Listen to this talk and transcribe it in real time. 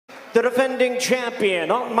the defending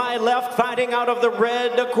champion. On my left, fighting out of the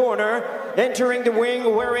red corner, entering the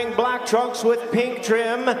ring wearing black trunks with pink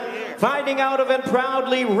trim, fighting out of and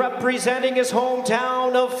proudly representing his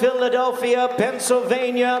hometown of Philadelphia,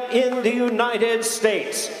 Pennsylvania in the United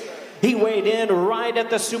States. He weighed in right at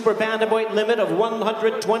the super bantamweight limit of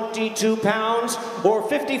 122 pounds or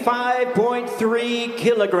 55.3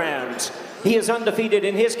 kilograms. He is undefeated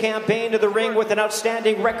in his campaign to the ring with an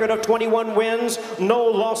outstanding record of 21 wins, no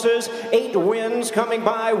losses, 8 wins coming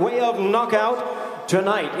by way of knockout.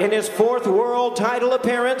 Tonight, in his 4th world title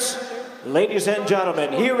appearance, ladies and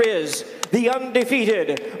gentlemen, here is the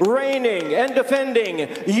undefeated, reigning and defending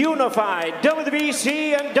unified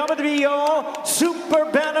WBC and WBO Super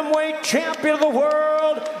Bantamweight Champion of the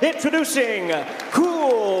World, introducing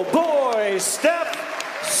Cool Boy Steph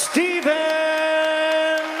Stephen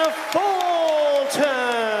Fulton.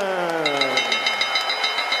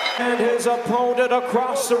 And his opponent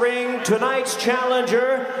across the ring, tonight's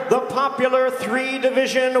challenger, the popular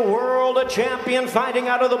 3-division world champion, fighting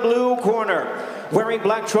out of the blue corner, wearing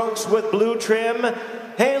black trunks with blue trim,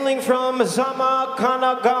 hailing from Zama,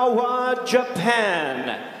 Kanagawa,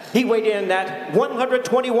 Japan. He weighed in at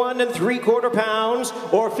 121 3/4 pounds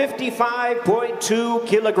or 55.2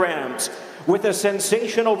 kilograms. With a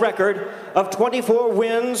sensational record of 24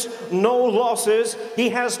 wins, no losses, he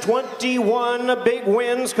has 21 big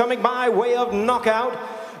wins coming by way of knockout.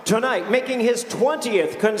 Tonight, making his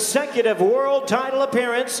 20th consecutive world title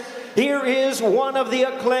appearance, here is one of the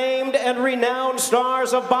acclaimed and renowned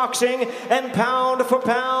stars of boxing and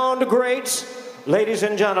pound-for-pound greats. Ladies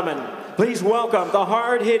and gentlemen, please welcome the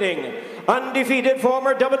hard-hitting, undefeated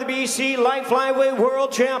former WBC light flyweight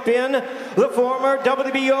world champion, the former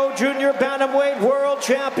WBO junior bantamweight world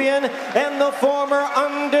champion, and the former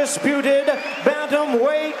undisputed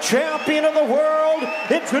bantamweight champion of the world,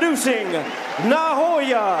 introducing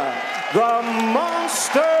NAOYA, the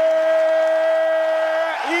Monster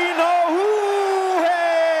INOUE.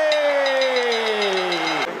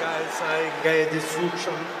 Hey guys, I get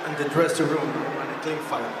destruction in the dressing room when I clean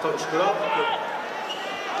fire. Touch glove.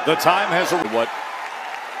 The time has what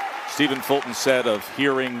Stephen Fulton said of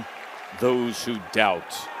hearing those who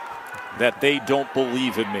doubt, that they don't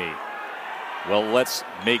believe in me. Well, let's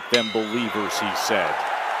make them believers, he said.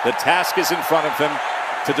 The task is in front of him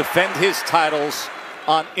to defend his titles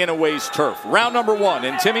on Inoue's turf. Round number 1.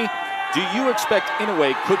 And Timmy, do you expect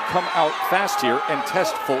Inoue could come out fast here and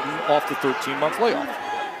test Fulton off the 13-month layoff?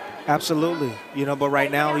 Absolutely. You know, but right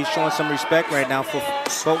now he's showing some respect right now for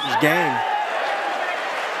Fulton's game.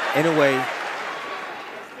 Inoue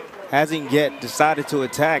hasn't yet decided to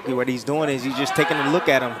attack. What he's doing is he's just taking a look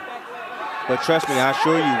at him. But trust me, I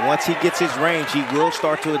assure you, once he gets his range, he will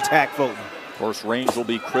start to attack Fulton. Of course, range will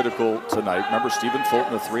be critical tonight. Remember, Stephen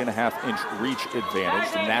Fulton, a 3.5-inch reach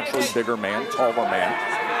advantage, the naturally bigger man, taller man.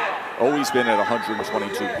 Always been at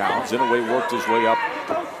 122 pounds. Inoue worked his way up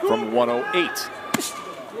from 108.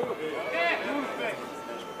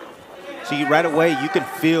 See, right away, you can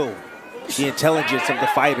feel the intelligence of the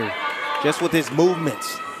fighter just with his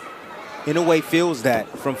movements. Inoue feels that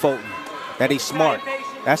from Fulton, that he's smart.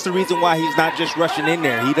 That's the reason why he's not just rushing in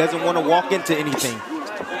there. He doesn't want to walk into anything.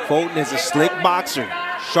 Fulton is a slick boxer,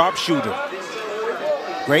 sharpshooter,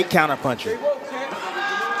 great counterpuncher.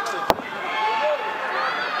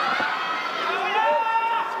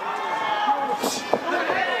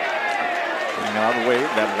 Getting out of the way,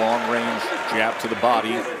 that long-range jab to the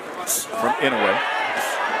body from Inoue.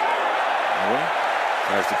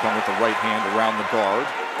 Tries to come with the right hand around the guard.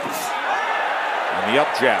 And the up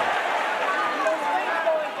jab.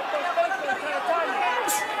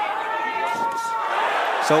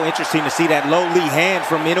 So interesting to see that low lead hand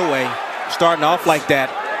from Inoue starting off like that.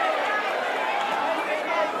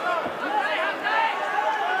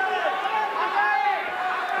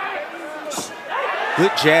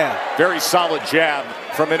 Good jab. Very solid jab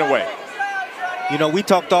from Inoue. You know, we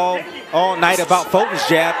talked all night about Fulton's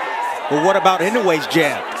jab, but what about Inoue's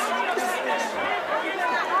jab?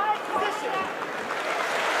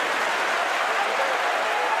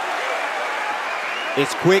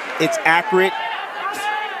 It's quick, it's accurate.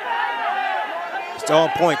 It's on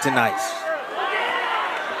point tonight.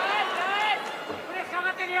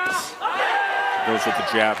 Goes with the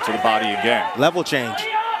jab to the body again. Level change.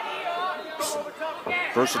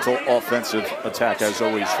 Versatile offensive attack as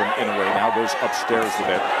always from Inoue. Now goes upstairs with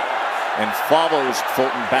it and follows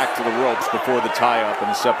Fulton back to the ropes before the tie-up and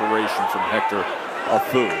the separation from Hector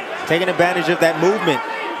Afu. Taking advantage of that movement.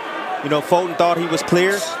 You know, Fulton thought he was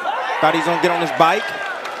clear, thought he was gonna get on his bike,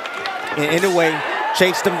 and Inoue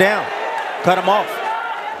chased him down, cut him off.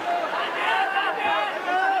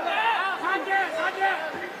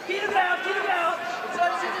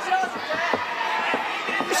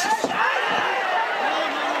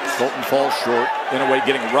 Fulton falls short. Inoue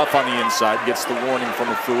getting rough on the inside, gets the warning from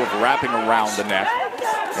a Fu of wrapping around the neck,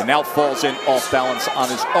 and now falls in off balance on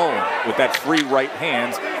his own with that free right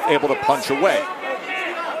hand, able to punch away.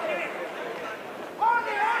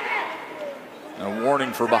 And a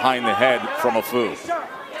warning for behind the head from a Fu.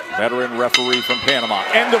 Veteran referee from Panama.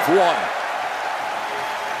 End of one.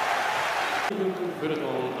 フルト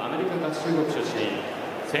ンアメリカ合衆国出身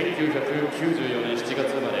1994年7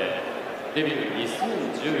月生まれデビュー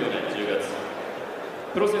2014年10月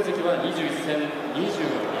プロ成績は21戦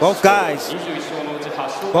20 Both guys,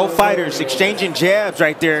 both fighters exchanging jabs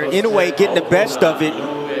right there. Inoue getting the best of it.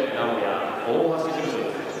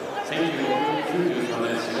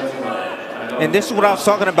 And this is what I was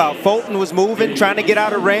talking about. Fulton was moving, trying to get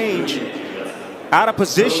out of range, out of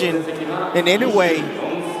position, and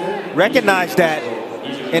Inoue recognized that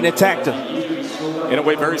and attacked him.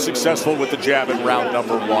 Inoue very successful with the jab in round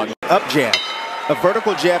number one. Up jab, a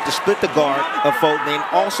vertical jab to split the guard of Fulton, and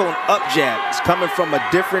also an up jab. It's coming from a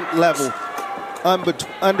different level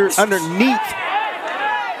underneath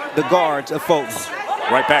the guards of Fulton.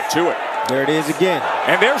 Right back to it. There it is again.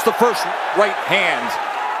 And there's the first right hand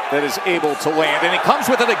that is able to land, and he comes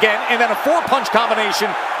with it again, and then a four-punch combination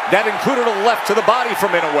that included a left to the body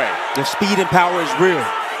from Inoue. The speed and power is real.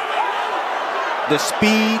 The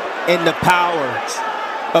speed and the power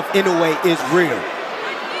of Inoue is real.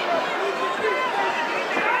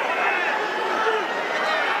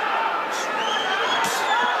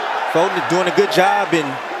 Fulton is doing a good job in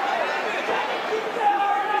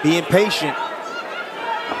being patient,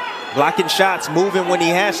 blocking shots, moving when he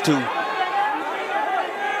has to.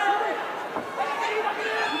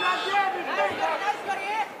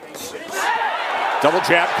 Double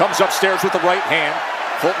jab, comes upstairs with the right hand.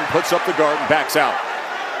 Fulton puts up the guard and backs out.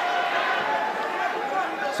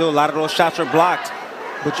 So a lot of those shots are blocked,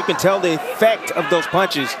 but you can tell the effect of those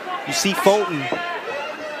punches. You see Fulton,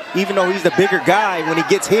 even though he's the bigger guy, when he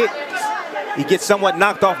gets hit, he gets somewhat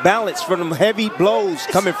knocked off balance from the heavy blows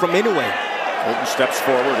coming from Inoue. Fulton steps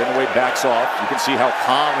forward, Inoue backs off. You can see how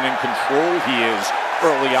calm and in control he is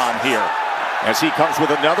early on here. As he comes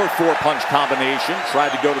with another four-punch combination,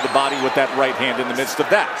 tried to go to the body with that right hand in the midst of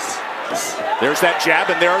that. There's that jab,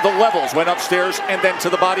 and there are the levels. Went upstairs and then to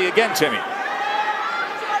the body again, Timmy.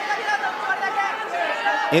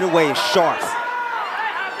 Inoue is sharp.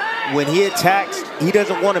 When he attacks, he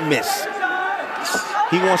doesn't want to miss.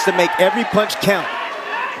 He wants to make every punch count.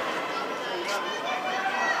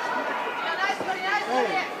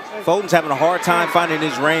 Fulton's having a hard time finding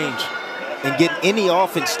his range and getting any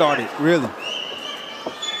offense started, really.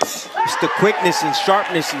 It's the quickness and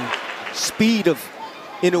sharpness and speed of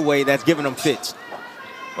Inoue that's giving him fits.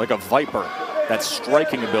 Like a viper, that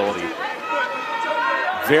striking ability.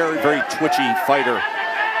 Very, very twitchy fighter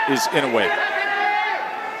is Inoue.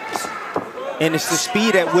 And it's the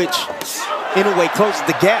speed at which Inoue closes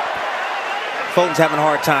the gap Fulton's having a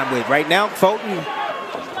hard time with. Right now, Fulton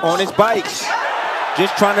on his bike,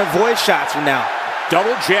 just trying to avoid shots from now.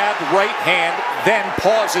 Double jab, right hand, then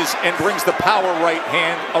pauses and brings the power right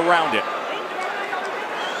hand around it.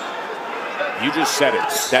 You just said it,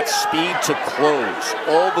 that speed to close.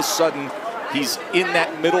 All of a sudden, he's in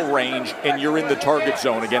that middle range and you're in the target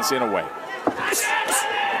zone against Inoue.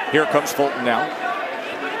 Here comes Fulton now.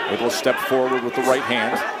 Able to step forward with the right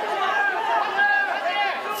hand.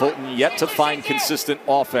 Fulton yet to find consistent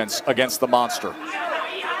offense against the monster.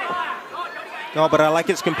 No, but I like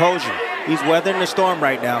his composure. He's weathering the storm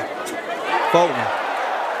right now. Fulton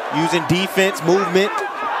using defense, movement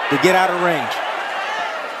to get out of range.